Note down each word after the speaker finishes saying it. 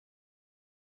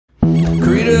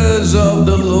colors of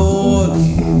the Lord.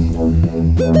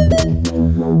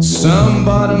 Some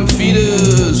bottom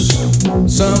feeders,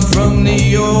 some from New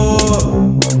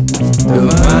York.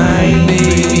 Divine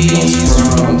babies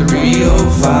from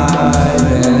 305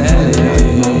 and LA.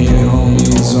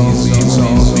 Zombies.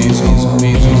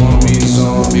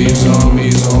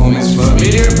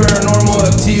 Familiar paranormal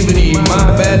activity,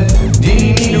 my bad.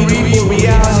 Didn't need to report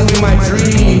reality with my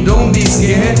dream. Don't be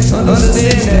scared,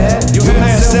 understand that. You can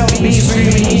yourself be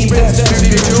screaming. Press that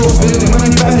spiritual feeling.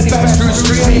 Money pass through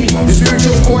streaming. The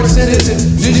spiritual court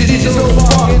sentences. Digital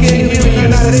fog, getting healing. You're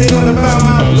not saying on the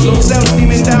found. Low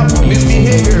self-esteem doubt.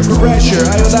 Misbehavior, pressure.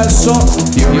 Iodized salt.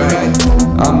 You're right.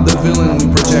 I'm the villain we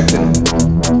projected.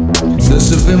 The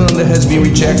civilian that has been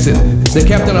rejected. The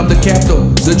captain of the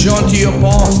capital. The jaunty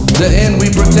upon. The end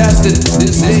we protested.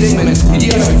 This statement.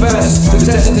 You gotta fast. The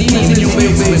test the demons in your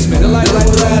basement. The light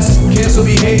will last. Cancel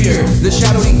behavior. The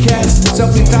shadowy cast.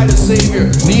 Self-entitled savior.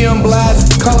 Neon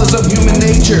blast. Colors of human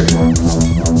nature.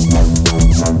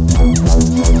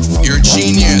 Your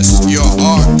genius, your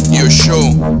art, your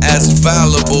show, as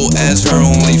valuable as her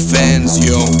OnlyFans,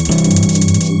 yo.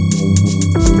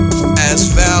 As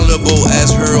valuable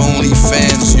as her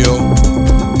OnlyFans, yo.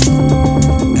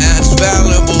 As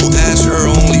valuable as her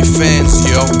OnlyFans,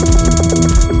 yo.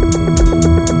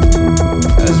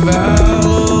 As valuable.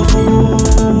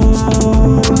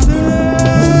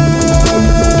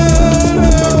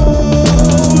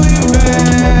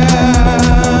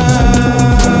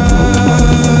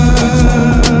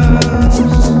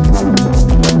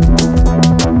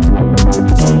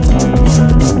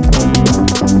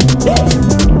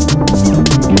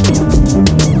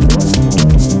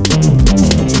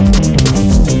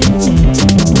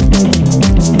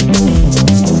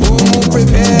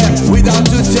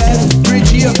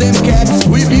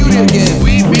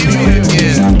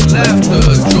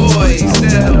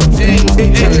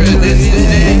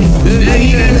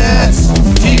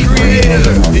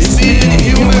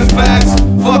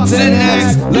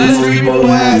 Let's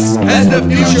relax as the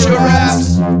future raps.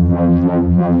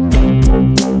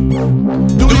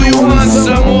 Do you want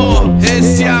some more?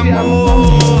 Esse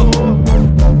amor.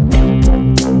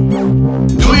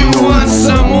 Do you want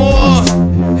some more?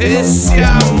 Esse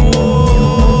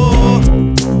amor.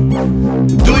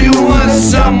 Do you want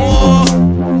some more?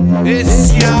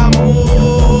 Esse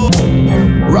amor.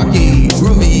 Rocky,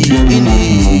 groovy,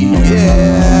 indie,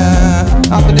 yeah.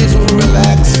 After this we'll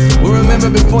relax. We'll remember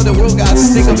before the world got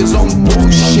sick of his own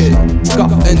bullshit.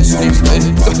 Cough and sleep.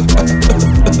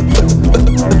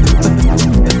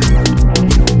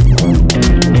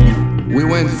 We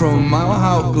went from Mile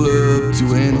High Club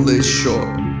to Endless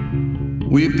Shore.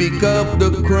 We pick up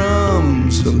the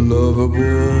crumbs, lover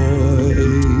boy.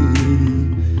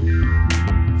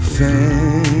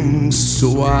 Thanks,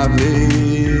 suave.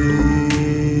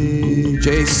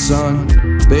 Jason,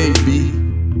 baby,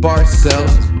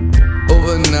 Parcells.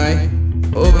 Overnight.